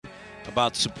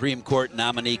about Supreme Court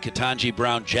nominee Ketanji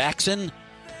Brown Jackson.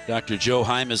 Dr. Joe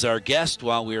Heim is our guest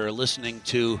while we are listening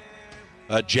to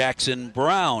Jackson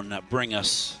Brown bring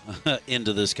us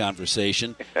into this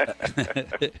conversation.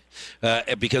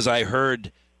 Because I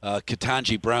heard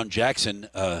Ketanji Brown Jackson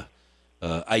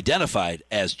identified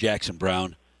as Jackson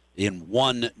Brown in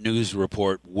one news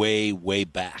report way, way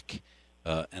back.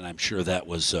 And I'm sure that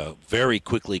was very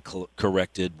quickly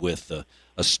corrected with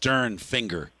a stern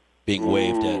finger being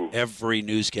waved at every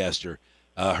newscaster.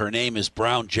 Her name is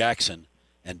Brown Jackson,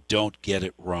 and don't get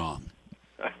it wrong.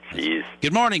 Jeez.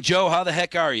 Good morning, Joe. How the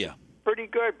heck are you? Pretty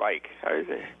good, Mike.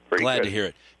 Pretty Glad good. to hear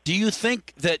it. Do you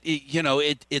think that,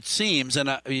 it seems, and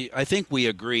I think we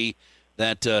agree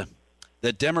that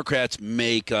that Democrats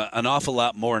make an awful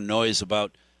lot more noise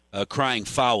about crying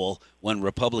foul when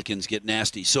Republicans get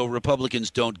nasty. So Republicans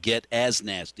don't get as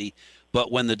nasty. But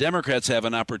when the Democrats have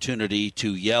an opportunity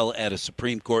to yell at a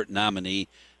Supreme Court nominee,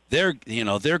 they're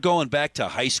going back to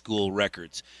high school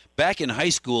records. Back in high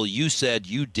school, you said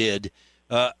you did.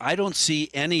 I don't see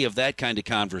any of that kind of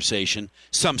conversation.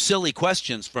 Some silly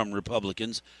questions from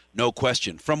Republicans, no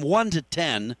question. From 1 to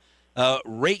 10,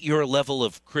 rate your level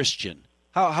of Christian.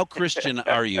 How Christian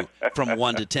are you from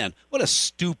 1 to 10? What a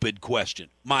stupid question.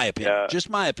 My opinion, just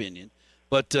my opinion.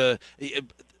 But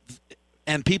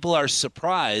and people are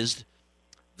surprised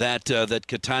that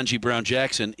Ketanji Brown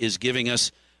Jackson is giving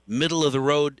us middle of the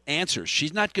road answers.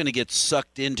 She's not going to get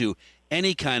sucked into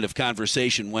any kind of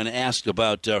conversation when asked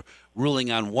about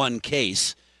ruling on one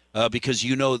case, because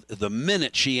the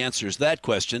minute she answers that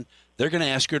question, they're going to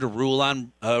ask her to rule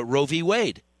on Roe v.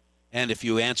 Wade. And if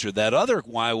you answer that other,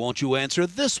 why won't you answer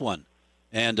this one?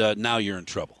 And now you're in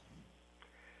trouble.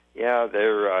 Yeah,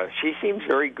 she seems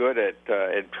very good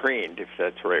at trained, if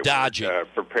that's the right Dodging. word.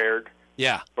 Prepared.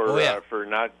 Yeah. For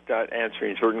not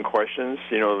answering certain questions.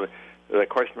 The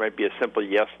question might be a simple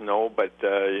yes, no, but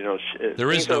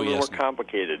there is no a little yes, more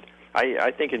complicated.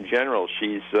 I think in general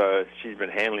she's been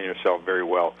handling herself very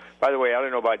well. By the way, I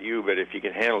don't know about you, but if you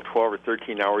can handle 12 or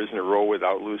 13 hours in a row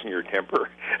without losing your temper,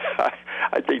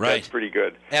 I think that's pretty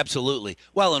good. Absolutely.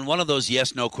 Well, in one of those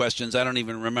yes/no questions, I don't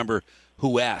even remember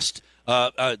who asked.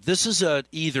 This is a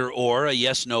either or, a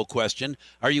yes/no question.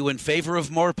 Are you in favor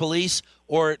of more police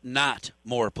or not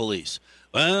more police?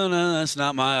 Well, no, that's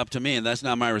not up to me, and that's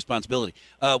not my responsibility.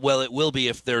 Well, it will be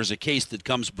if there's a case that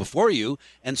comes before you,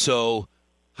 and so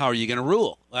how are you going to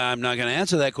rule? I'm not going to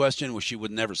answer that question. Well, she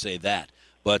would never say that.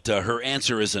 But her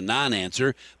answer is a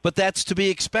non-answer. But that's to be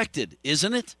expected,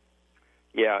 isn't it?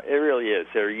 Yeah, it really is.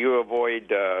 You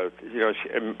avoid, I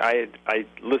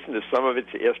listened to some of it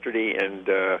yesterday, and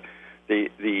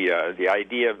the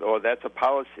idea of, that's a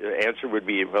policy, the answer would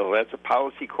be, well, that's a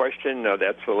policy question.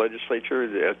 That's the legislature.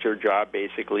 That's their job,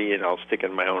 basically, and I'll stick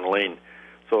in my own lane.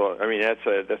 So, I mean, that's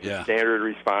a standard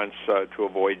response to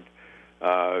avoid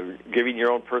giving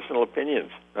your own personal opinions.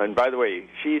 And by the way,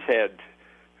 she's had,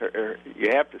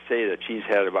 you have to say that she's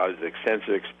had about as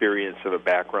extensive experience of a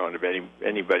background of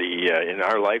anybody in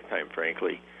our lifetime,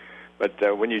 frankly.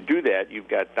 But when you do that, you've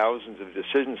got thousands of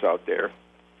decisions out there,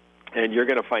 and you're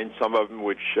going to find some of them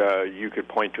which you could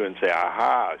point to and say,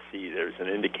 aha, see, there's an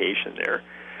indication there.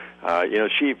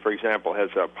 She, for example,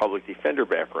 has a public defender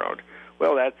background.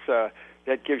 Well,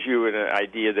 that gives you an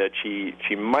idea that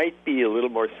she might be a little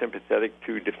more sympathetic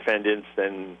to defendants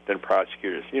than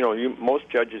prosecutors. Most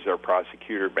judges are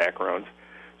prosecutor backgrounds,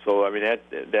 so I mean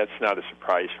that's not a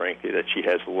surprise, frankly, that she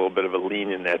has a little bit of a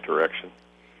lean in that direction.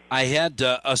 I had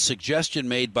a suggestion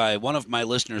made by one of my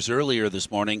listeners earlier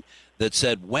this morning that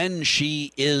said when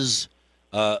she is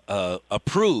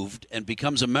approved and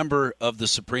becomes a member of the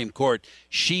Supreme Court,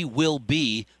 she will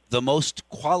be the most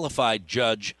qualified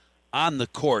judge on the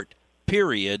court,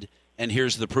 period. And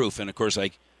here's the proof. And, of course,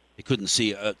 I couldn't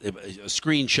see a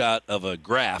screenshot of a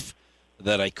graph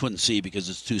that I couldn't see because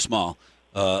it's too small.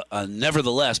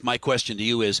 Nevertheless, my question to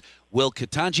you is, will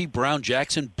Ketanji Brown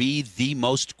Jackson be the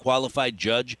most qualified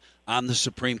judge on the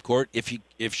Supreme Court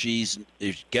if she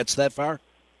gets that far?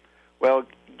 Well,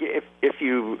 if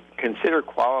you consider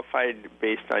qualified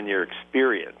based on your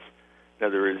experience, in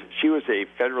other words, she was a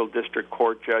federal district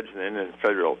court judge and then a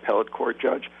federal appellate court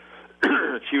judge.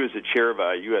 She was the chair of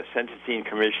a U.S. Sentencing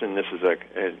Commission. This is a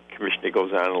commission that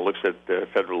goes on and looks at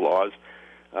federal laws.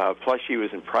 Plus, she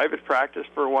was in private practice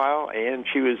for a while, and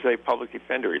she was a public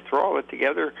defender. You throw all that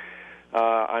together,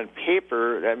 on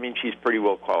paper, that means she's pretty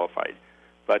well qualified.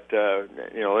 But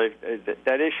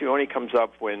that issue only comes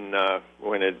up when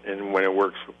it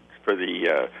works for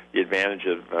the advantage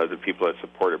of the people that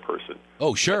support a person.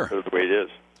 Oh, sure. That's the way it is.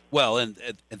 Well, and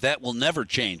that will never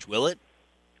change, will it?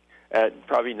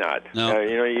 Probably not. No.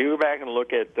 You go back and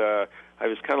look at I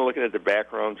was kind of looking at the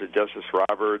backgrounds of Justice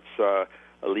Roberts,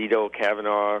 Alito,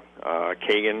 Kavanaugh,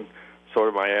 Kagan,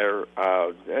 Sotomayor.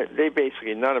 They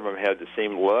basically, none of them had the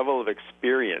same level of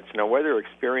experience. Now, whether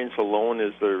experience alone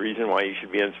is the reason why you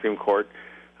should be on the Supreme Court,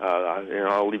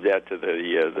 I'll leave that to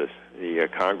the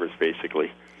Congress,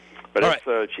 basically. But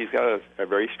she's got a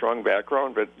very strong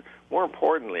background, but more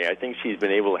importantly, I think she's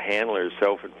been able to handle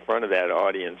herself in front of that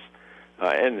audience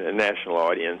and a national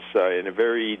audience in a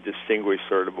very distinguished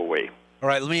sort of a way. All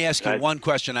right, let me ask you one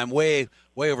question. I'm way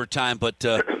over time, but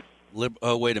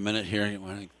wait a minute here.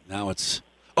 Now it's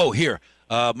here.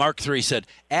 Mark 3 said,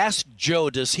 ask Joe,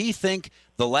 does he think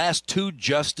the last two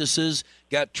justices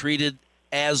got treated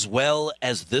as well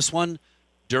as this one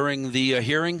during the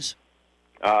hearings?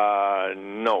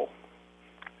 No.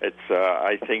 It's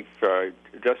I think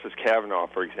Justice Kavanaugh,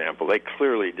 for example, they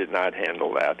clearly did not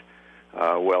handle that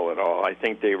well at all. I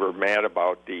think they were mad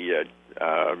about the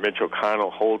Mitch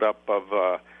McConnell holdup of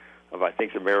I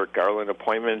think the Merrick Garland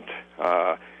appointment,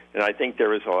 and I think there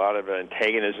was a lot of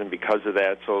antagonism because of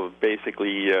that. So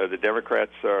basically, the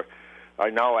Democrats are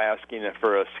now asking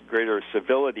for a greater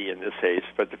civility in this case,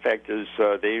 but the fact is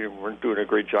they weren't doing a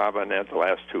great job on that the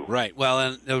last two. Right. Well,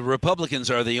 and the Republicans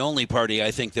are the only party,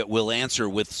 I think, that will answer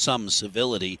with some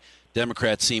civility.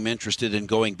 Democrats seem interested in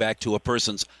going back to a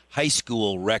person's high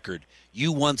school record.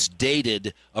 You once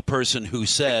dated a person who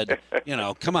said,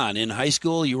 come on, in high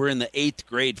school you were in the 8th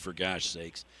grade, for gosh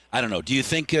sakes. I don't know. Do you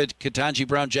think Ketanji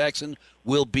Brown Jackson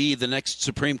will be the next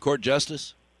Supreme Court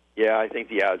justice? Yeah, I think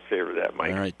the odds favor that,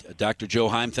 Mike. All right. Dr. Joe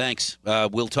Heim, thanks.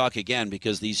 We'll talk again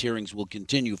because these hearings will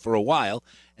continue for a while,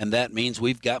 and that means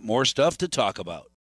we've got more stuff to talk about.